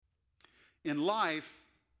In life,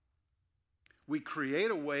 we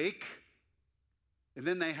create a wake, and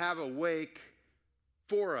then they have a wake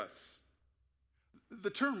for us. The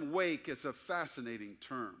term wake is a fascinating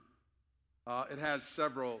term. It has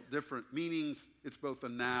several different meanings. It's both a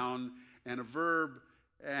noun and a verb,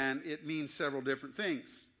 and it means several different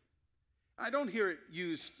things. I don't hear it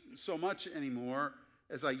used so much anymore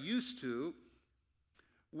as I used to.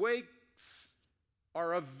 Wakes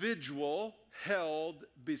are a vigil held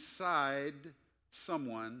beside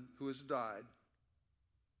someone who has died.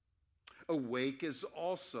 A wake is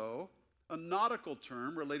also a nautical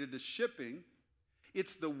term related to shipping.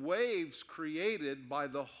 It's the waves created by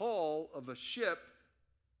the hull of a ship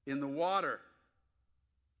in the water.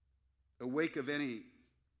 A wake of any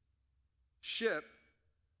ship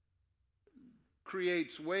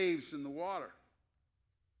creates waves in the water.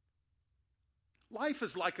 Life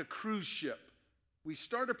is like a cruise ship. We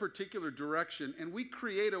start a particular direction and we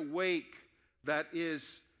create a wake that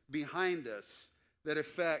is behind us, that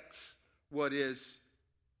affects what is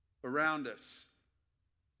around us.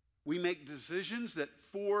 We make decisions that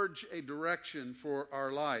forge a direction for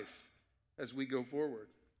our life as we go forward.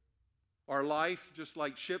 Our life, just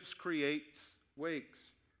like ships, creates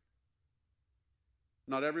wakes.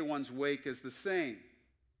 Not everyone's wake is the same.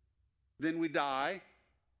 Then we die,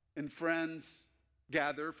 and friends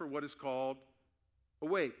gather for what is called a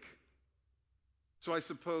wake. So I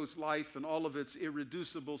suppose life in all of its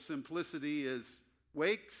irreducible simplicity is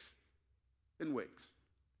wakes and wakes.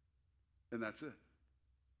 And that's it.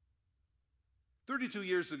 32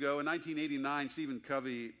 years ago, in 1989, Stephen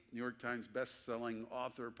Covey, New York Times best-selling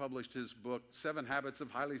author, published his book, 7 Habits of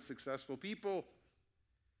Highly Successful People.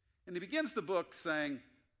 And he begins the book saying,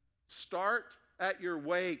 start at your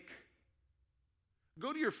wake.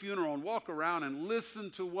 Go to your funeral and walk around and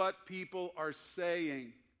listen to what people are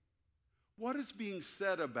saying. What is being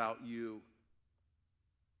said about you?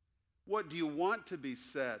 What do you want to be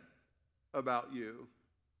said about you?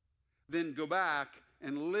 Then go back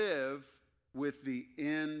and live with the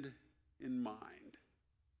end in mind.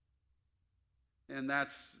 And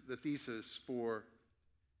that's the thesis for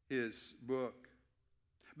his book.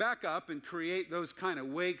 Back up and create those kind of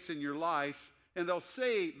wakes in your life, and they'll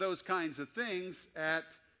say those kinds of things at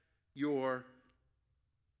your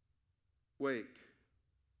wake.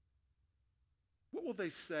 What will they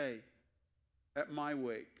say at my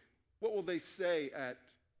wake? What will they say at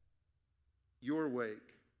your wake?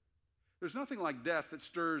 There's nothing like death that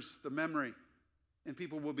stirs the memory, and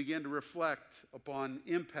people will begin to reflect upon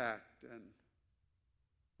impact and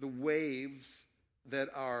the waves that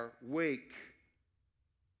our wake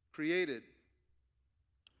created.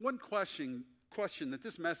 One question that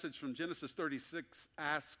this message from Genesis 36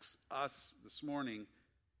 asks us this morning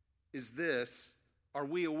is this: are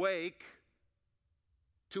we awake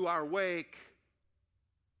to our wake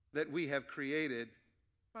that we have created?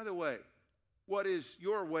 By the way, what is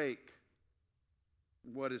your wake?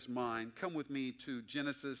 What is mine? Come with me to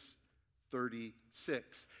Genesis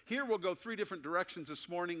 36. Here we'll go 3 different directions this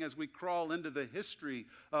morning as we crawl into the history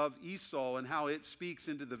of Esau and how it speaks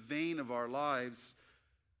into the vein of our lives.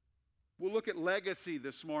 We'll look at legacy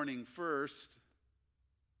this morning first.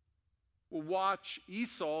 We'll watch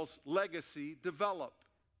Esau's legacy develop.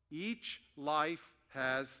 Each life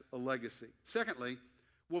has a legacy. Secondly,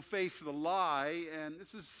 we'll face the lie, and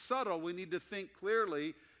this is subtle. We need to think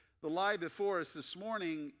clearly. The lie before us this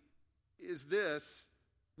morning is this: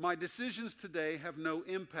 my decisions today have no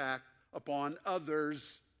impact upon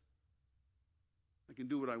others. I can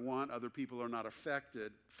do what I want. Other people are not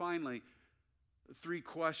affected. Finally, 3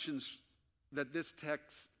 questions that this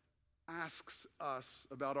text asks us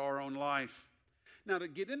about our own life. Now, to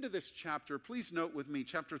get into this chapter, please note with me,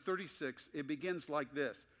 chapter 36, it begins like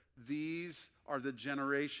this: these are the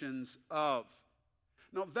generations of.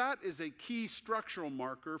 Now, that is a key structural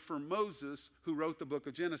marker for Moses, who wrote the book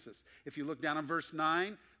of Genesis. If you look down in verse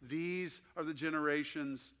 9, these are the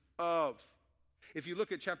generations of. If you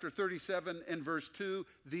look at chapter 37 and verse 2,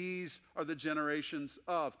 these are the generations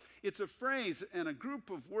of. It's a phrase and a group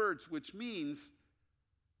of words which means,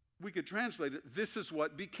 we could translate it, this is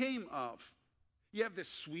what became of. You have this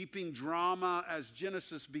sweeping drama as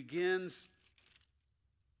Genesis begins,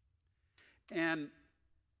 and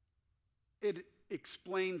it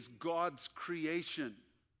explains God's creation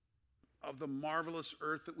of the marvelous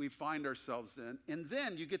earth that we find ourselves in. And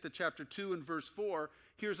then you get to chapter 2 and verse 4.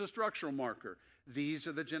 Here's a structural marker. These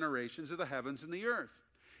are the generations of the heavens and the earth.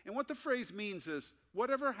 And what the phrase means is,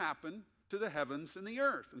 whatever happened to the heavens and the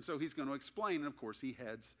earth? And so he's going to explain, and of course he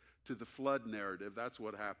heads to the flood narrative. That's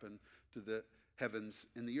what happened to the heavens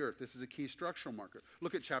and the earth. This is a key structural marker.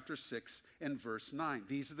 Look at chapter 6 and verse 9.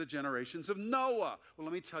 These are the generations of Noah. Well,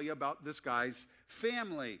 let me tell you about this guy's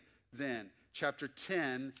family then. Chapter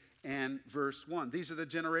 10 and verse 1. These are the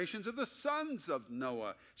generations of the sons of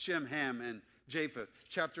Noah, Shem, Ham, and Japheth.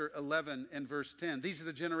 Chapter 11 and verse 10. These are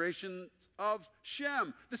the generations of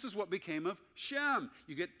Shem. This is what became of Shem.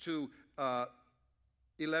 You get to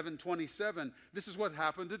 11:27. This is what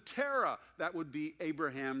happened to Terah. That would be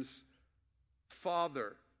Abraham's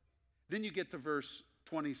father. Then you get to verse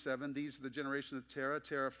 27. These are the generations of Terah.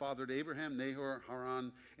 Terah fathered Abraham, Nahor,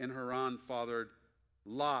 Haran, and Haran fathered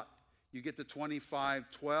Lot. You get to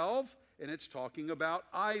 25:12, and it's talking about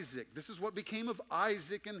Isaac. This is what became of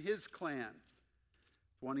Isaac and his clan.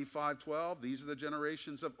 25:12, these are the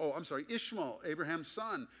generations of, Ishmael, Abraham's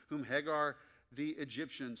son, whom Hagar, the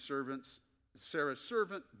Egyptian servants, Sarah's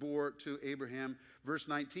servant, bore to Abraham. Verse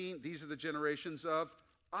 19, these are the generations of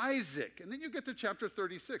Isaac. And then you get to chapter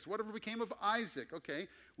 36. Whatever became of Isaac. Okay,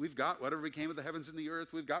 we've got whatever became of the heavens and the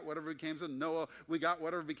earth. We've got whatever became of Noah. We got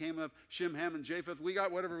whatever became of Shem, Ham, and Japheth. We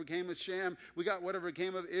got whatever became of Shem. We got whatever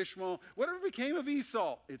became of Ishmael. Whatever became of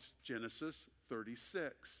Esau. It's Genesis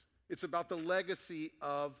 36. It's about the legacy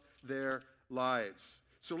of their lives.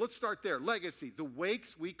 So let's start there. Legacy, the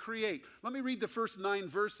wakes we create. Let me read the first 9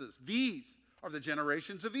 verses. These are the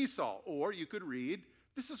generations of Esau. Or you could read,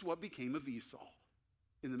 this is what became of Esau.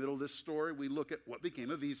 In the middle of this story, we look at what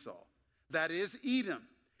became of Esau. That is Edom.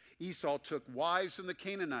 Esau took wives from the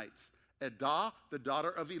Canaanites. Adah, the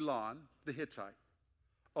daughter of Elon, the Hittite.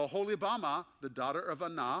 Oholibamah, the daughter of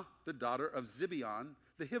Anah, the daughter of Zibeon,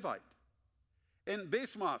 the Hivite. And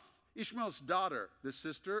Basemath, Ishmael's daughter, the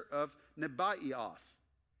sister of Nebaioth.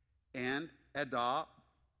 And Adah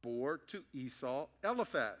bore to Esau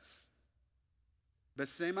Eliphaz.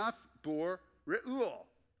 Basemath bore Reuel.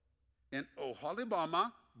 And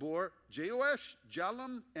Oholibamah bore Jeush,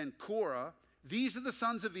 Jalam, and Korah. These are the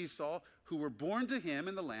sons of Esau who were born to him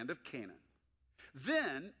in the land of Canaan.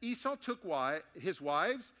 Then Esau took his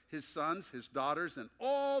wives, his sons, his daughters, and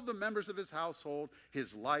all the members of his household,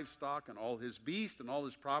 his livestock, and all his beasts, and all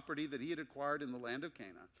his property that he had acquired in the land of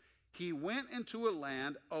Canaan. He went into a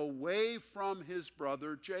land away from his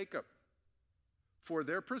brother Jacob, for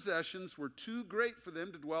their possessions were too great for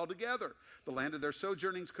them to dwell together. The land of their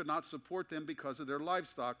sojournings could not support them because of their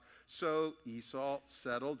livestock. So Esau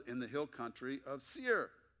settled in the hill country of Seir.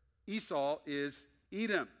 Esau is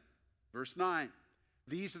Edom. Verse 9.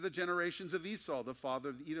 These are the generations of Esau, the father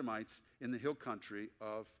of the Edomites, in the hill country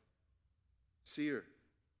of Seir.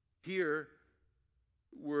 Hear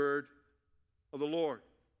the word of the Lord.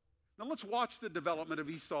 Now let's watch the development of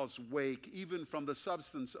Esau's wake, even from the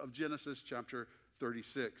substance of Genesis chapter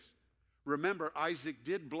 36. Remember, Isaac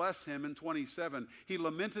did bless him in 27. He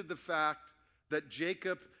lamented the fact that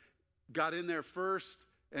Jacob got in there first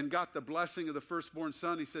and got the blessing of the firstborn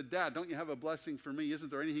son. He said, Dad, don't you have a blessing for me? Isn't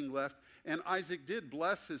there anything left? And Isaac did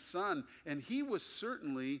bless his son, and he was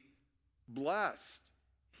certainly blessed.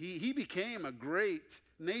 He became a great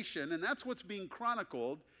nation, and that's what's being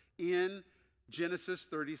chronicled in Genesis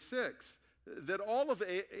 36. That all of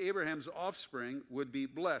Abraham's offspring would be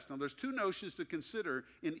blessed. Now, there's 2 notions to consider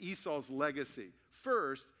in Esau's legacy.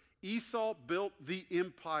 First, Esau built the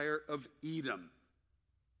empire of Edom.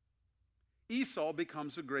 Esau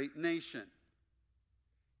becomes a great nation.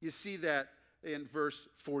 You see that in verse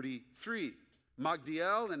 43.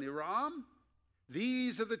 Magdiel and Aram,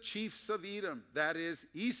 these are the chiefs of Edom. That is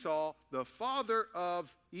Esau, the father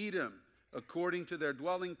of Edom, according to their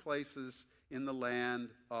dwelling places in the land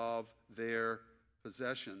of their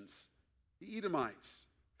possessions. The Edomites.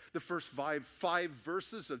 The first five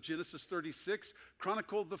verses of Genesis 36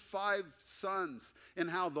 chronicle the 5 sons and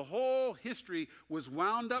how the whole history was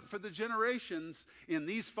wound up for the generations in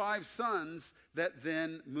these 5 sons that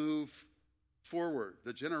then move forward.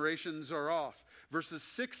 The generations are off. Verses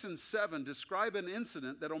 6 and 7 describe an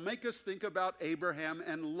incident that will make us think about Abraham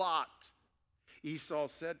and Lot. Esau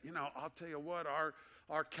said, I'll tell you what,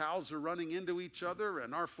 our cows are running into each other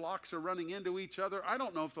and our flocks are running into each other. I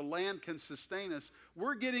don't know if the land can sustain us.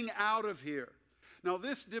 We're getting out of here. Now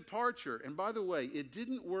this departure, and by the way, it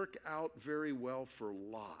didn't work out very well for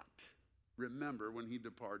Lot. Remember when he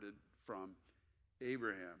departed from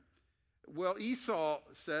Abraham. Well, Esau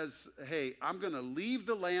says, hey, I'm going to leave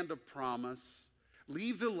the land of promise,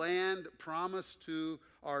 leave the land promised to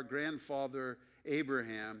our grandfather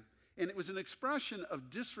Abraham. And it was an expression of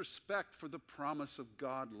disrespect for the promise of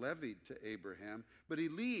God levied to Abraham. But he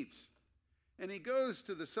leaves. And he goes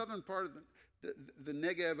to the southern part of the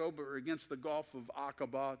Negev over against the Gulf of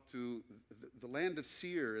Aqaba to the land of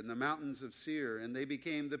Seir and the mountains of Seir. And they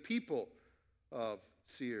became the people of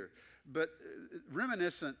Seir. but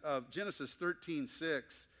reminiscent of Genesis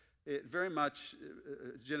 13:6, it very much,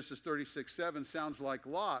 Genesis 36:7 sounds like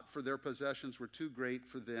Lot, for their possessions were too great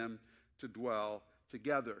for them to dwell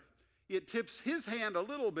together. It tips his hand a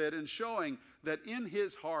little bit in showing that in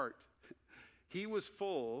his heart, he was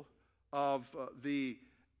full of the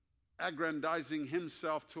aggrandizing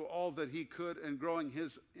himself to all that he could and growing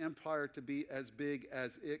his empire to be as big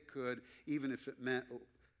as it could, even if it meant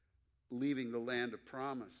leaving the land of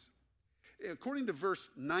promise. According to verse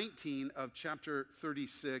 19 of chapter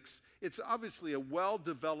 36, it's obviously a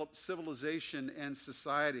well-developed civilization and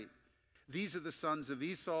society. These are the sons of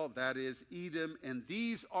Esau, that is Edom, and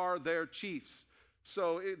these are their chiefs.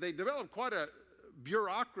 So they developed quite a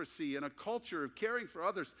bureaucracy and a culture of caring for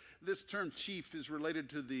others. This term chief is related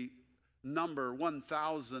to the number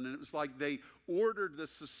 1,000, and it was like they ordered the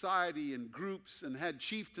society in groups and had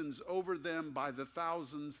chieftains over them by the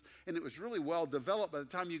thousands, and it was really well developed. By the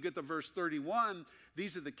time you get to verse 31,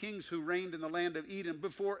 these are the kings who reigned in the land of Edom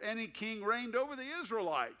before any king reigned over the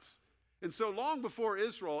Israelites. And so long before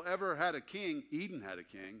Israel ever had a king, Edom had a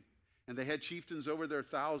king, and they had chieftains over their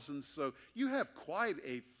thousands. So you have quite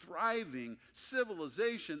a thriving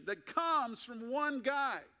civilization that comes from one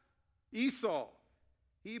guy, Esau.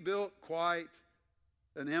 He built quite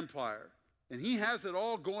an empire, and he has it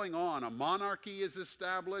all going on. A monarchy is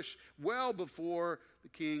established well before the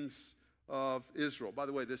kings of Israel. By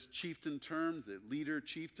the way, this chieftain term, the leader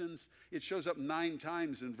chieftains, it shows up 9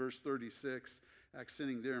 times in verse 36,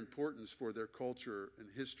 accenting their importance for their culture and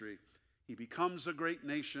history. He becomes a great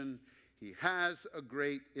nation. He has a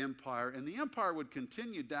great empire, and the empire would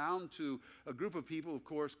continue down to a group of people, of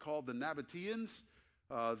course, called the Nabateans,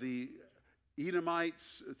 the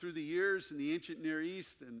Edomites through the years in the ancient Near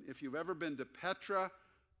East. And if you've ever been to Petra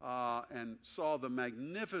and saw the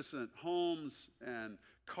magnificent homes and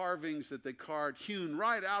carvings that they carved, hewn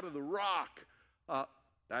right out of the rock,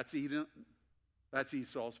 that's Edom, that's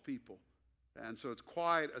Esau's people. And so it's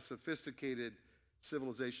quite a sophisticated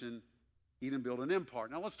civilization. Edom built an empire.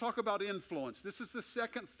 Now let's talk about influence. This is the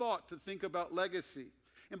second thought to think about legacy.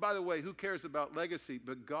 And by the way, who cares about legacy?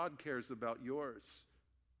 But God cares about yours.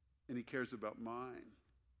 And he cares about mine.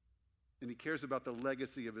 And he cares about the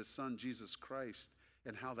legacy of his son, Jesus Christ,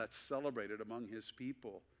 and how that's celebrated among his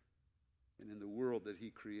people and in the world that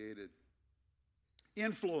he created.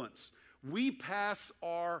 Influence. We pass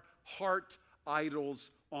our heart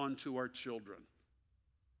idols onto our children.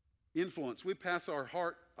 Influence. We pass our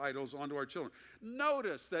heart idols onto our children.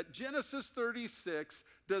 Notice that Genesis 36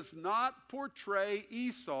 does not portray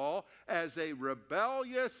Esau as a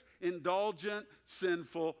rebellious, indulgent,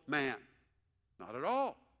 sinful man. Not at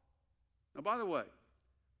all. Now, by the way,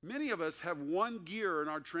 many of us have one gear in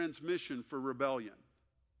our transmission for rebellion.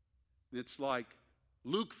 It's like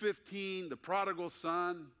Luke 15, the prodigal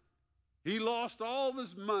son. He lost all of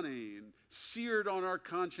his money, and seared on our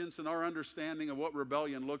conscience and our understanding of what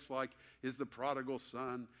rebellion looks like is the prodigal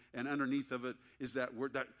son. And underneath of it is that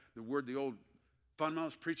word, the word the old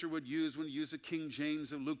fundamentalist preacher would use when he used the King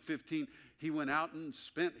James of Luke 15. He went out and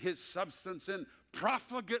spent his substance in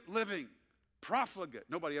profligate living. Profligate.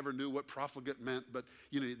 Nobody ever knew what profligate meant, but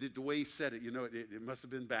the way he said it, it must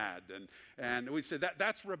have been bad. And we said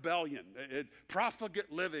that's rebellion.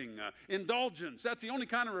 Profligate living, indulgence. That's the only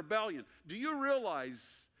kind of rebellion. Do you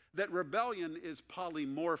realize that rebellion is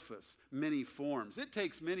polymorphous, many forms? It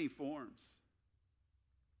takes many forms.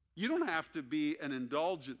 You don't have to be an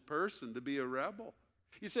indulgent person to be a rebel.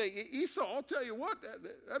 You say, Esau, I'll tell you what,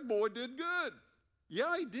 that boy did good.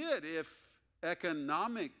 Yeah, he did, if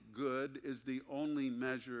economic good is the only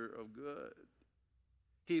measure of good.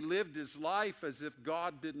 He lived his life as if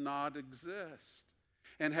God did not exist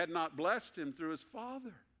and had not blessed him through his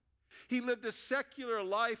father. He lived a secular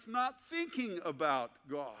life not thinking about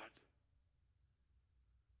God.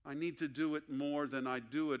 I need to do it more than I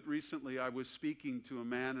do it. Recently, I was speaking to a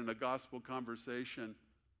man in a gospel conversation,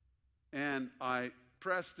 and I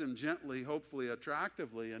pressed him gently, hopefully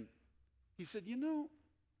attractively, and he said,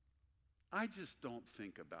 I just don't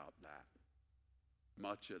think about that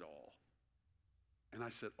much at all. And I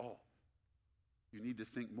said, you need to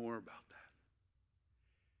think more about that.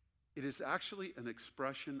 It is actually an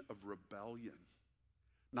expression of rebellion.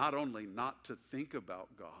 Not only not to think about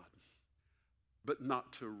God, but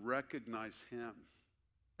not to recognize him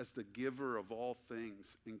as the giver of all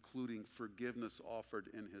things, including forgiveness offered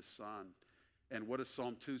in his son. And what does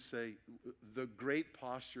Psalm 2 say? The great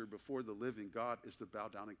posture before the living God is to bow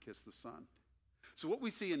down and kiss the Son. So what we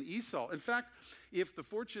see in Esau, in fact, if the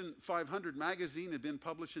Fortune 500 magazine had been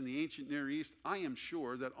published in the ancient Near East, I am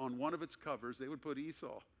sure that on one of its covers they would put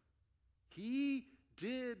Esau. He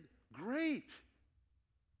did great.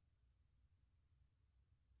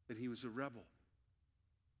 that he was a rebel,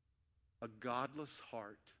 a godless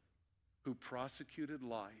heart who prosecuted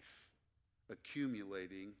life,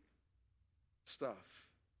 accumulating stuff.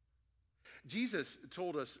 Jesus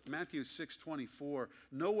told us, Matthew 6:24,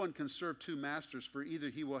 no one can serve two masters, for either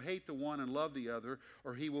he will hate the one and love the other,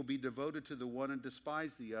 or he will be devoted to the one and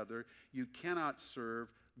despise the other. You cannot serve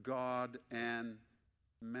God and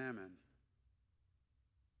mammon.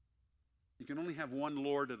 You can only have one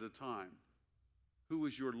Lord at a time. Who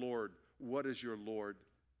is your Lord? What is your Lord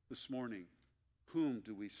this morning? Whom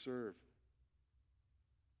do we serve?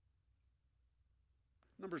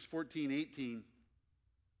 Numbers 14:18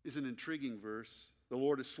 is an intriguing verse. The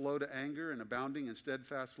Lord is slow to anger and abounding in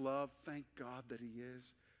steadfast love. Thank God that he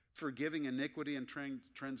is. Forgiving iniquity and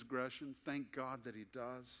transgression. Thank God that he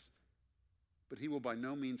does. But he will by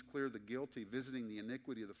no means clear the guilty, visiting the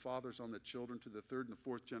iniquity of the fathers on the children to the third and the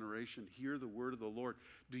fourth generation. Hear the word of the Lord.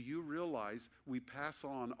 Do you realize we pass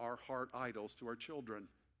on our heart idols to our children?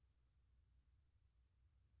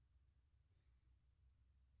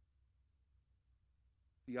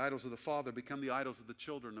 The idols of the father become the idols of the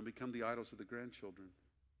children and become the idols of the grandchildren.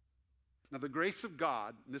 Now, the grace of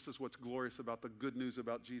God, and this is what's glorious about the good news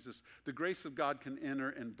about Jesus, the grace of God can enter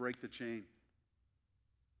and break the chain.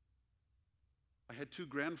 I had two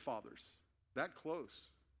grandfathers, that close,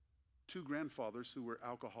 two grandfathers who were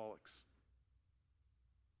alcoholics.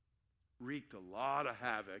 Wreaked a lot of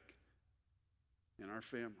havoc in our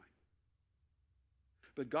family.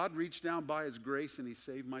 But God reached down by his grace and he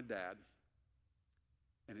saved my dad.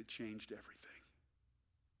 And it changed everything.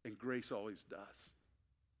 And grace always does.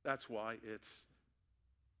 That's why it's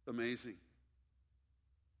amazing.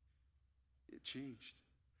 It changed.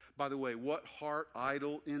 By the way, what heart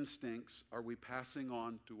idol instincts are we passing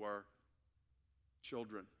on to our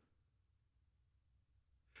children?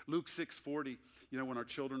 Luke 6:40, when our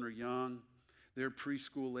children are young, they're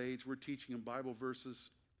preschool age, we're teaching them Bible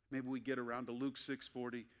verses. Maybe we get around to Luke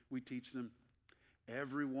 6:40, we teach them,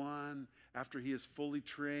 everyone, after he is fully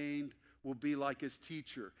trained, will be like his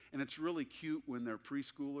teacher. And it's really cute when they're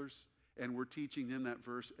preschoolers and we're teaching them that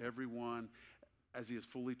verse, everyone, as he is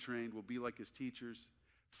fully trained, will be like his teachers.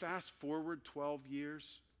 Fast forward 12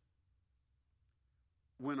 years,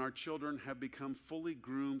 when our children have become fully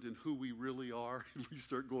groomed in who we really are, and we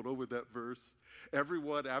start going over that verse.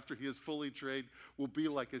 Everyone, after he is fully trained, will be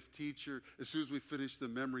like his teacher. As soon as we finish the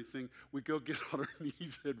memory thing, we go get on our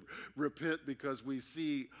knees and repent because we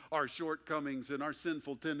see our shortcomings and our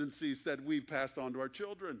sinful tendencies that we've passed on to our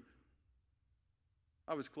children.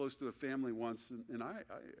 I was close to a family once, and I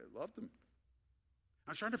loved them.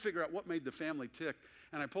 I was trying to figure out what made the family tick,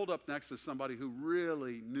 and I pulled up next to somebody who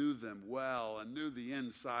really knew them well and knew the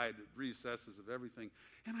inside recesses of everything.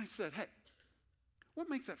 And I said, hey, what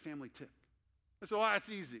makes that family tick? I said, that's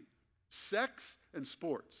easy. Sex and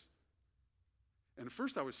sports. And at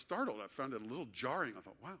first I was startled. I found it a little jarring. I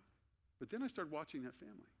thought, wow. But then I started watching that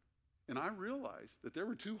family. And I realized that there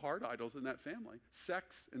were two heart idols in that family,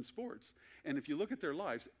 sex and sports. And if you look at their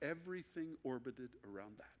lives, everything orbited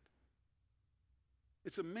around that.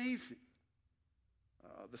 It's amazing,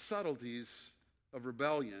 the subtleties of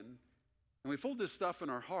rebellion. And we fold this stuff in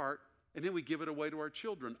our heart, and then we give it away to our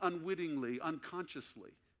children, unwittingly, unconsciously.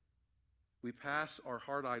 We pass our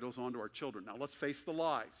heart idols on to our children. Now, let's face the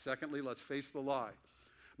lie. Secondly, let's face the lie.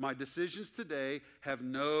 My decisions today have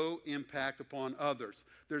no impact upon others.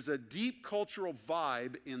 There's a deep cultural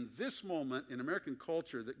vibe in this moment in American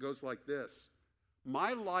culture that goes like this.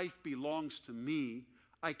 My life belongs to me.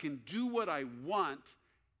 I can do what I want,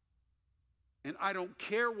 and I don't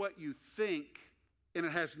care what you think, and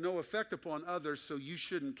it has no effect upon others, so you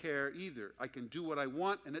shouldn't care either. I can do what I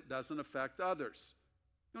want, and it doesn't affect others.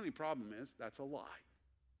 The only problem is that's a lie.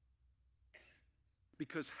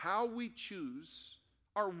 Because how we choose,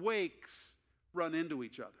 our wakes run into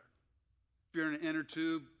each other. If you're in an inner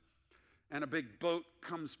tube and a big boat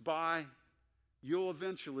comes by, you'll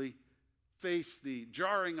eventually face the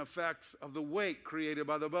jarring effects of the wake created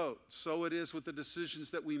by the boat. So it is with the decisions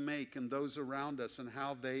that we make and those around us and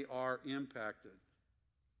how they are impacted.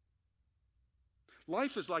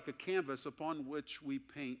 Life is like a canvas upon which we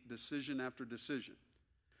paint decision after decision.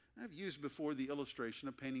 I've used before the illustration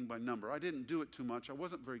of painting by number. I didn't do it too much. I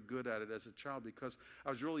wasn't very good at it as a child because I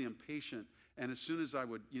was really impatient. And as soon as I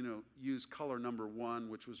would, use color number 1,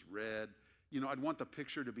 which was red, I'd want the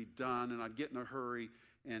picture to be done, and I'd get in a hurry.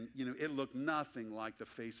 And, it looked nothing like the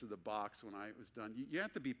face of the box when I was done. You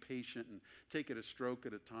have to be patient and take it a stroke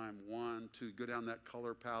at a time, 1, 2, go down that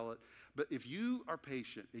color palette. But if you are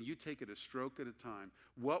patient and you take it a stroke at a time,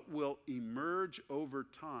 what will emerge over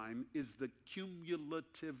time is the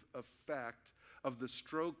cumulative effect of the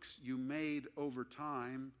strokes you made over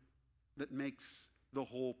time that makes the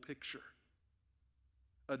whole picture.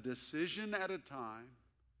 A decision at a time,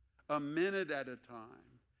 a minute at a time,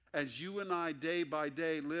 as you and I day by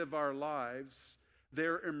day live our lives,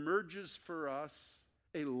 there emerges for us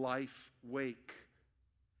a life wake,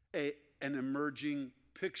 an emerging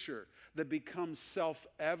picture that becomes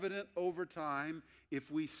self-evident over time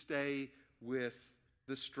if we stay with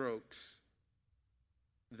the strokes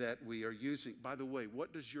that we are using. By the way,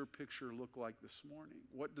 what does your picture look like this morning?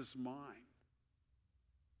 What does mine?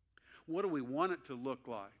 What do we want it to look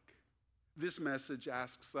like? This message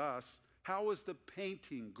asks us, how is the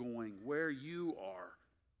painting going where you are?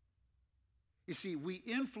 You see, we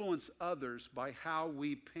influence others by how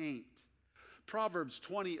we paint. Proverbs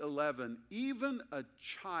 20:11, even a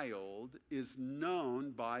child is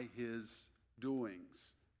known by his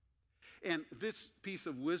doings. And this piece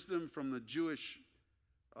of wisdom from the Jewish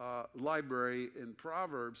library in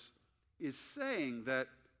Proverbs is saying that,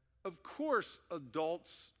 of course,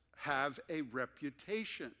 adults have a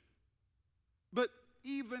reputation. But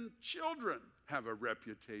even children have a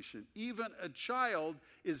reputation. Even a child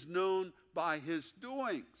is known by his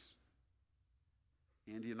doings.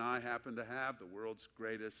 Andy and I happen to have the world's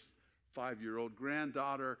greatest 5-year-old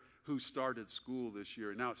granddaughter who started school this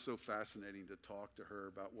year. Now it's so fascinating to talk to her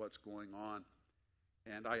about what's going on.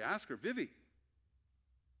 And I asked her, Vivi,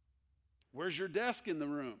 where's your desk in the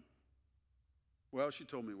room? Well, she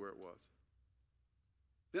told me where it was.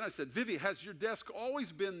 Then I said, Vivi, has your desk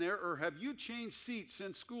always been there, or have you changed seats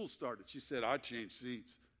since school started? She said, I changed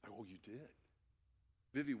seats. Oh, you did?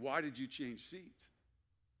 Vivi, why did you change seats?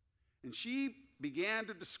 And she began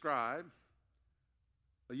to describe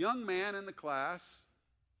a young man in the class,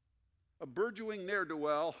 a burgeoning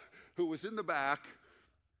ne'er-do-well who was in the back,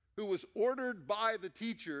 who was ordered by the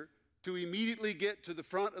teacher to immediately get to the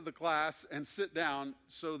front of the class and sit down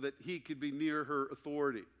so that he could be near her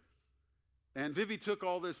authority. And Vivi took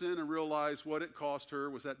all this in and realized what it cost her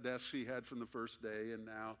was that desk she had from the first day, and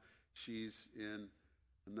now she's in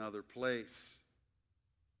another place.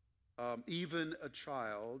 Even a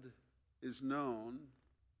child is known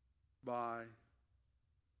by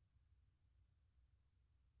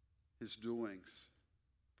his doings.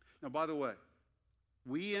 Now, by the way,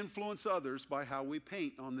 we influence others by how we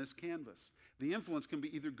paint on this canvas. The influence can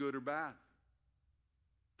be either good or bad.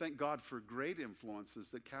 Thank God for great influences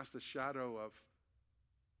that cast a shadow of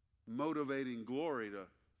motivating glory to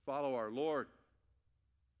follow our Lord.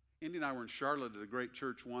 Andy and I were in Charlotte at a great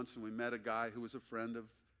church once, and we met a guy who was a friend of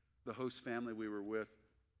the host family we were with.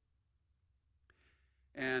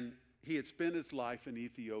 And he had spent his life in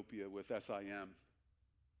Ethiopia with SIM,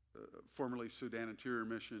 formerly Sudan Interior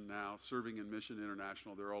Mission, now serving in Mission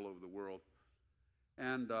International. They're all over the world.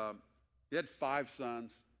 And he had 5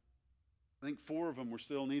 sons. I think 4 of them were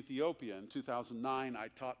still in Ethiopia. In 2009, I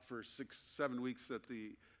taught for 6-7 weeks at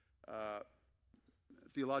the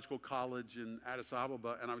Theological College in Addis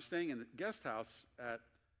Ababa, and I was staying in a guest house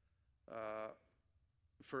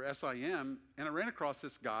for SIM, and I ran across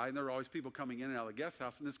this guy, and there were always people coming in and out of the guest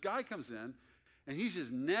house, and this guy comes in, and he's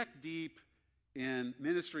just neck deep in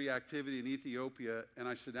ministry activity in Ethiopia, and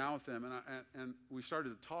I sit down with him, and we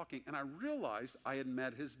started talking, and I realized I had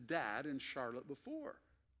met his dad in Charlotte before.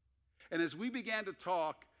 And as we began to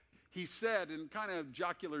talk, he said, in kind of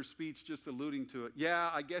jocular speech, just alluding to it, yeah,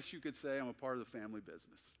 I guess you could say I'm a part of the family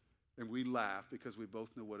business. And we laughed because we both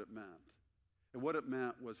knew what it meant. And what it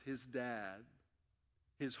meant was his dad,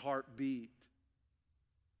 his heart beat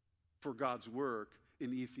for God's work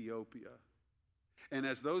in Ethiopia. And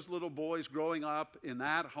as those little boys growing up in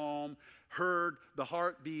that home heard the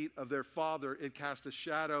heartbeat of their father, it cast a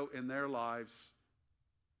shadow in their lives.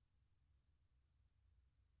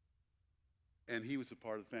 And he was a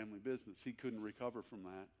part of the family business. He couldn't recover from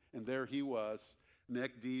that. And there he was,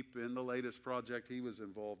 neck deep in the latest project he was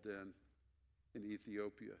involved in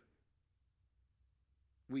Ethiopia.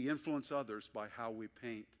 We influence others by how we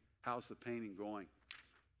paint. How's the painting going?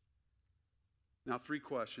 Now, 3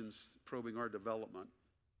 questions probing our development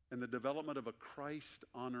and the development of a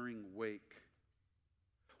Christ-honoring wake.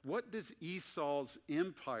 What does Esau's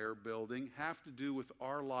empire building have to do with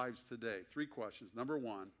our lives today? 3 questions. Number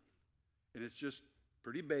 1, and it's just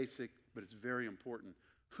pretty basic, but it's very important.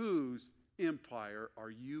 Whose empire are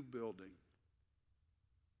you building?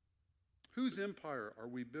 Whose empire are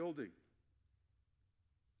we building?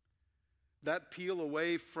 That peel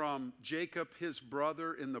away from Jacob, his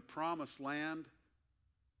brother, in the promised land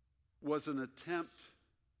was an attempt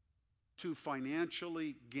to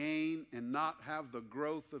financially gain and not have the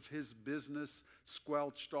growth of his business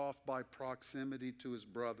squelched off by proximity to his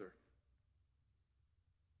brother.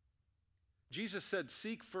 Jesus said,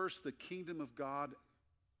 seek first the kingdom of God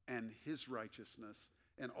and his righteousness,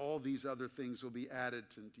 and all these other things will be added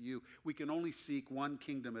to you. We can only seek one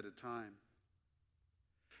kingdom at a time.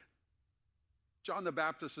 John the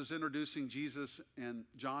Baptist is introducing Jesus in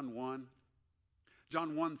John 1.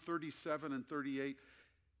 John 1, 37 and 38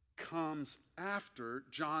 comes after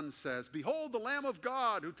John says, "Behold the Lamb of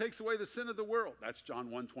God who takes away the sin of the world." That's John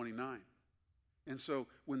 1:29. And so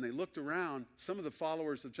when they looked around, some of the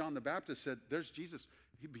followers of John the Baptist said, "There's Jesus.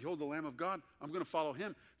 Behold the Lamb of God. I'm going to follow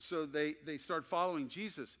him." So they started following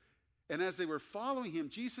Jesus. And as they were following him,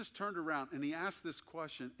 Jesus turned around and he asked this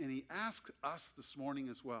question, and he asked us this morning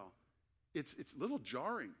as well. It's a little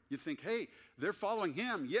jarring. You think, hey, they're following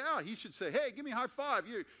him. Yeah, he should say, hey, give me a high five.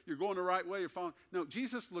 You're going the right way. You're following. No,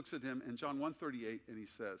 Jesus looks at him in John 1:38, and he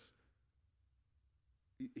says,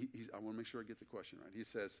 I want to make sure I get the question right. He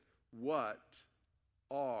says, "What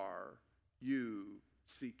are you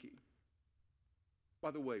seeking?"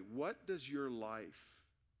 By the way, what does your life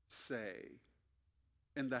say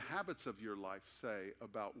and the habits of your life say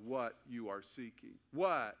about what you are seeking?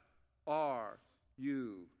 What are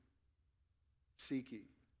you seeking?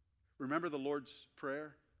 Remember the Lord's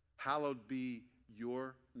Prayer? Hallowed be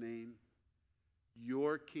your name.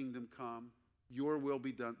 Your kingdom come. Your will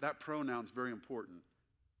be done. That pronoun's very important.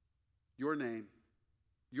 Your name,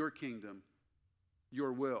 your kingdom,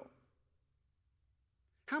 your will.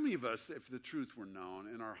 How many of us, if the truth were known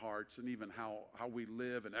in our hearts and even how we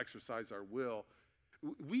live and exercise our will,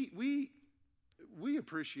 we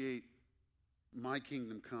appreciate my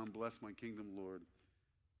kingdom come, bless my kingdom, Lord.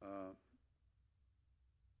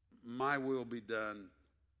 My will be done,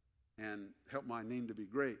 and help my name to be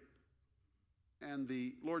great. And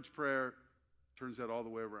the Lord's Prayer turns that all the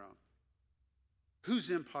way around.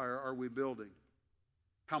 Whose empire are we building?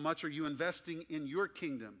 How much are you investing in your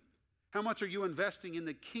kingdom? How much are you investing in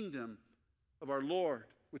the kingdom of our Lord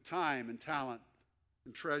with time and talent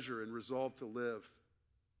and treasure and resolve to live?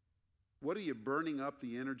 What are you burning up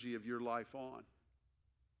the energy of your life on?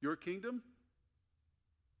 Your kingdom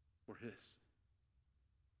or his?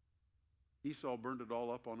 Esau burned it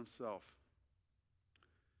all up on himself.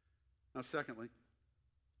 Now, secondly,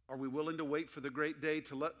 are we willing to wait for the great day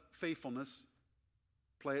to let faithfulness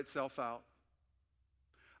play itself out?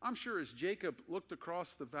 I'm sure as Jacob looked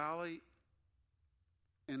across the valley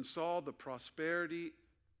and saw the prosperity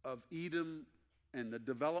of Edom and the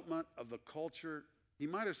development of the culture, he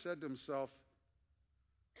might have said to himself,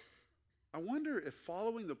 I wonder if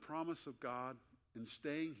following the promise of God and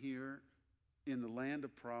staying here in the land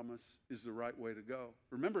of promise is the right way to go.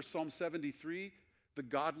 Remember Psalm 73? The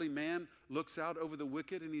godly man looks out over the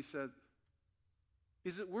wicked and he said,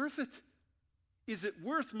 is it worth it? Is it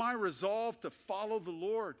worth my resolve to follow the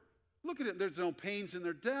Lord? Look at it. There's no pains in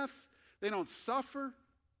their death. They don't suffer.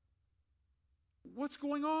 What's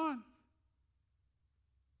going on?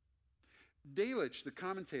 Delitzsch, the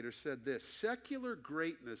commentator, said this: secular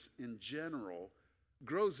greatness in general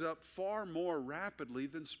grows up far more rapidly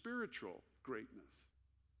than spiritual greatness.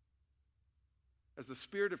 As the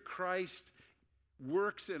Spirit of Christ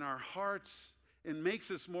works in our hearts and makes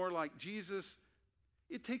us more like Jesus,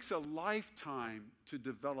 it takes a lifetime to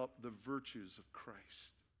develop the virtues of Christ.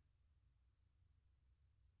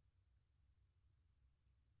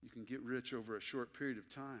 You can get rich over a short period of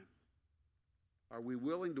time. Are we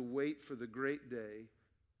willing to wait for the great day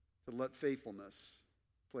to let faithfulness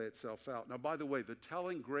play itself out? Now, by the way, the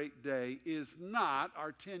telling great day is not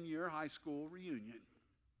our 10-year high school reunion.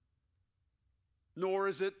 Nor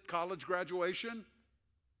is it college graduation,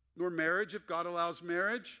 nor marriage, if God allows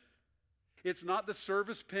marriage. It's not the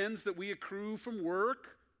service pins that we accrue from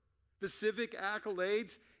work, the civic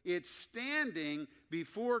accolades. It's standing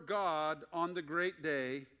before God on the great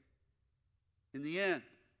day in the end.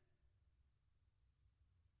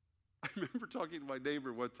 I remember talking to my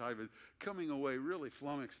neighbor one time and coming away really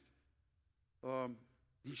flummoxed.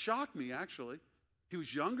 He shocked me, actually. He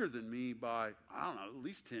was younger than me by, I don't know, at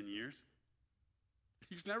least 10 years.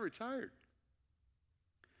 He's now retired.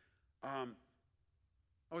 I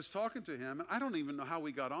was talking to him, and I don't even know how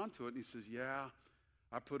we got onto it. And he says, yeah,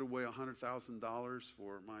 I put away $100,000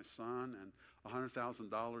 for my son and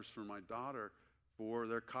 $100,000 for my daughter for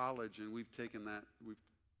their college, and we've taken that, we've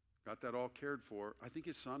got that all cared for. I think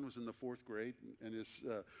his son was in the 4th grade, and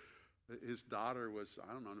his daughter was,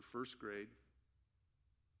 I don't know, in the 1st grade.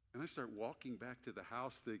 And I start walking back to the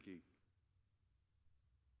house thinking,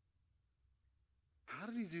 how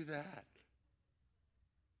did he do that?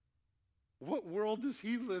 What world does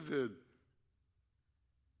he live in?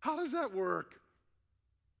 How does that work?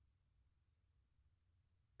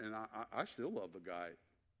 And I still love the guy,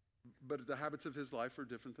 but the habits of his life are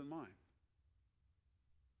different than mine.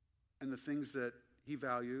 And the things that he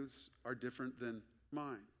values are different than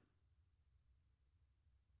mine.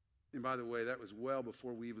 And by the way, that was well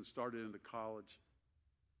before we even started into college.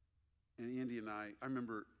 And Andy and I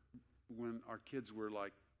remember when our kids were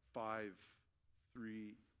like 5,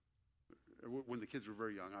 3, when the kids were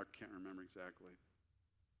very young, I can't remember exactly.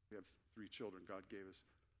 We have 3 children God gave us.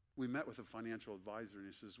 We met with a financial advisor, and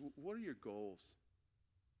he says, what are your goals?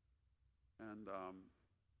 And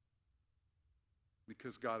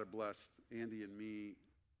because God had blessed Andy and me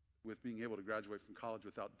with being able to graduate from college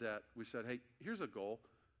without debt, we said, hey, here's a goal.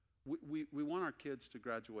 We want our kids to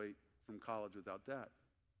graduate from college without debt.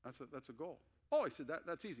 That's a goal. Oh, I said,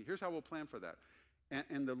 that's easy. Here's how we'll plan for that.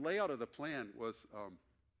 And the layout of the plan was,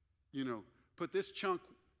 put this chunk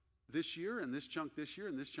this year, and this chunk this year,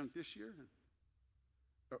 and this chunk this year.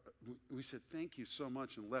 We said, thank you so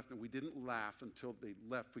much, and left. And we didn't laugh until they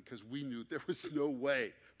left because we knew there was no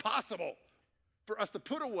way possible for us to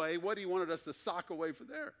put away what he wanted us to sock away for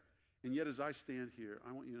there. And yet as I stand here,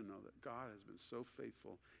 I want you to know that God has been so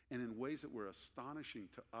faithful and in ways that were astonishing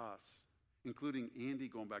to us, including Andy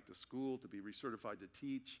going back to school to be recertified to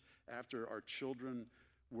teach after our children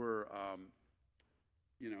were,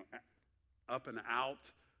 up and out.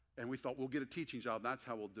 And we thought, we'll get a teaching job. That's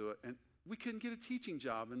how we'll do it. And we couldn't get a teaching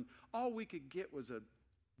job. And all we could get was a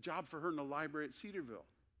job for her in the library at Cedarville.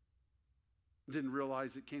 Didn't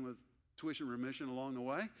realize it came with tuition remission along the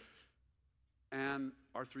way. And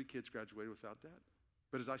our 3 kids graduated without debt.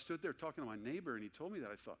 But as I stood there talking to my neighbor and he told me that,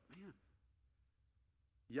 I thought, man,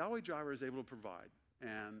 Yahweh Jireh is able to provide.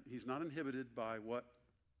 And he's not inhibited by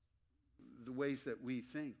the ways that we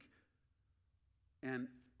think. And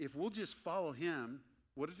if we'll just follow him,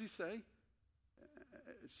 what does he say?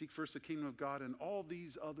 Seek first the kingdom of God, and all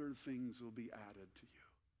these other things will be added to you.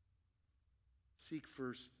 Seek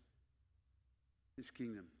first his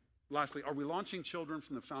kingdom. Lastly, are we launching children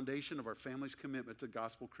from the foundation of our family's commitment to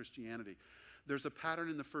gospel Christianity? There's a pattern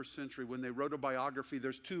in the first century. When they wrote a biography,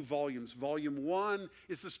 there's 2 volumes. Volume 1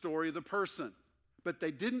 is the story of the person. But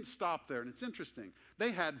they didn't stop there, and it's interesting.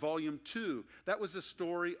 They had volume 2. That was the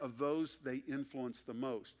story of those they influenced the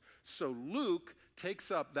most. So Luke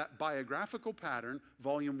takes up that biographical pattern.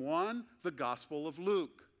 Volume 1, the Gospel of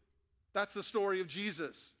Luke. That's the story of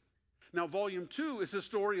Jesus. Now, volume 2 is the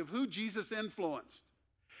story of who Jesus influenced.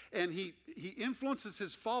 And he influences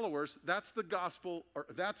his followers. That's the gospel, or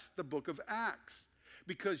that's the book of Acts.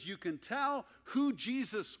 Because you can tell who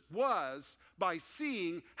Jesus was by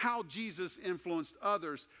seeing how Jesus influenced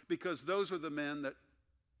others, because those are the men that,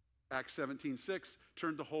 Acts 17:6,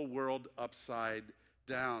 turned the whole world upside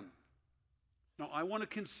down. Now, I want to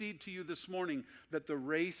concede to you this morning that the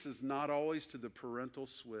race is not always to the parental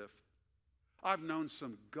swift. I've known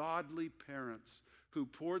some godly parents who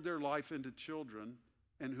poured their life into children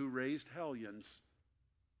and who raised hellions.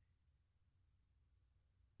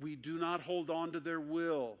 We do not hold on to their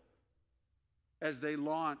will as they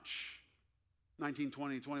launch 19,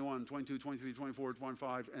 20, 21, 22, 23, 24,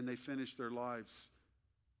 25, and they finish their lives.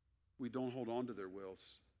 We don't hold on to their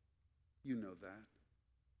wills. You know that.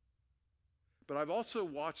 But I've also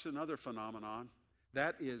watched another phenomenon.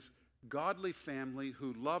 That is godly family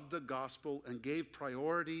who loved the gospel and gave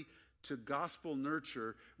priority to gospel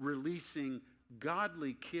nurture, releasing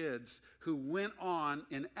godly kids who went on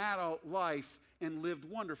in adult life and lived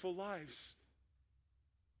wonderful lives.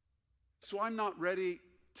 So I'm not ready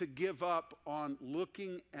to give up on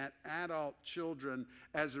looking at adult children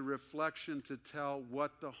as a reflection to tell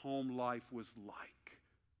what the home life was like.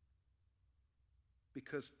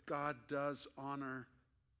 Because God does honor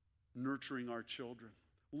nurturing our children.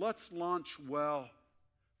 Let's launch well,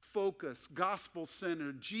 focus,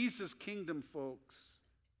 gospel-centered, Jesus kingdom folks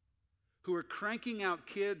who are cranking out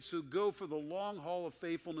kids who go for the long haul of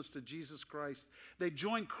faithfulness to Jesus Christ. They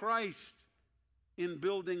join Christ in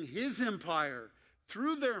building his empire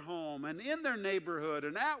through their home and in their neighborhood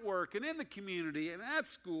and at work and in the community and at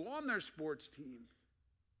school, on their sports team.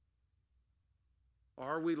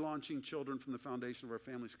 Are we launching children from the foundation of our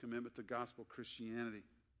family's commitment to gospel Christianity?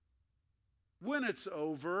 When it's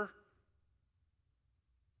over,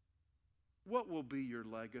 what will be your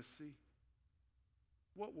legacy?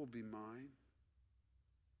 What will be mine?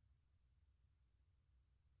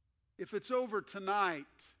 If it's over tonight,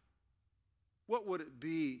 what would it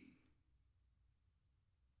be?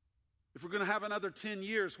 If we're going to have another 10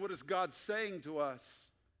 years, what is God saying to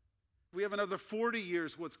us? If we have another 40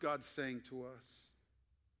 years, what's God saying to us?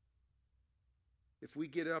 If we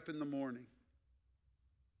get up in the morning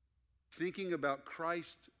thinking about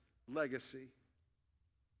Christ's legacy,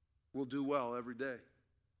 we'll do well every day.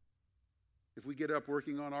 If we get up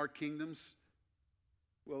working on our kingdoms,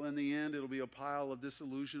 well, in the end, it'll be a pile of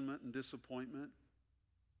disillusionment and disappointment.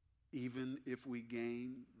 even if we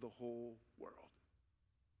gain the whole world.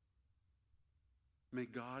 May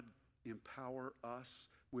God empower us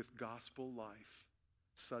with gospel life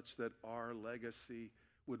such that our legacy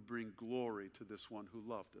would bring glory to this one who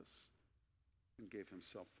loved us and gave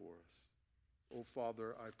himself for us. Oh,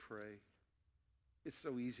 Father, I pray. It's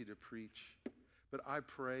so easy to preach, but I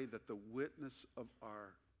pray that the witness of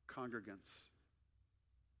our congregants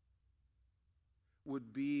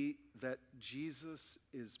would be that Jesus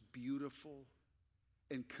is beautiful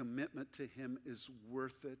and commitment to him is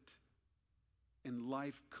worth it, and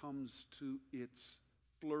life comes to its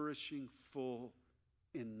flourishing full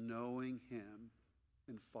in knowing him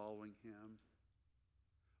and following him.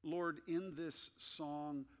 Lord, in this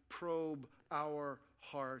song, probe our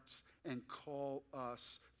hearts and call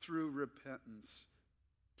us through repentance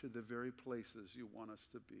to the very places you want us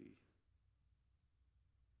to be.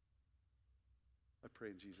 I pray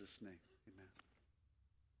in Jesus' name. Amen.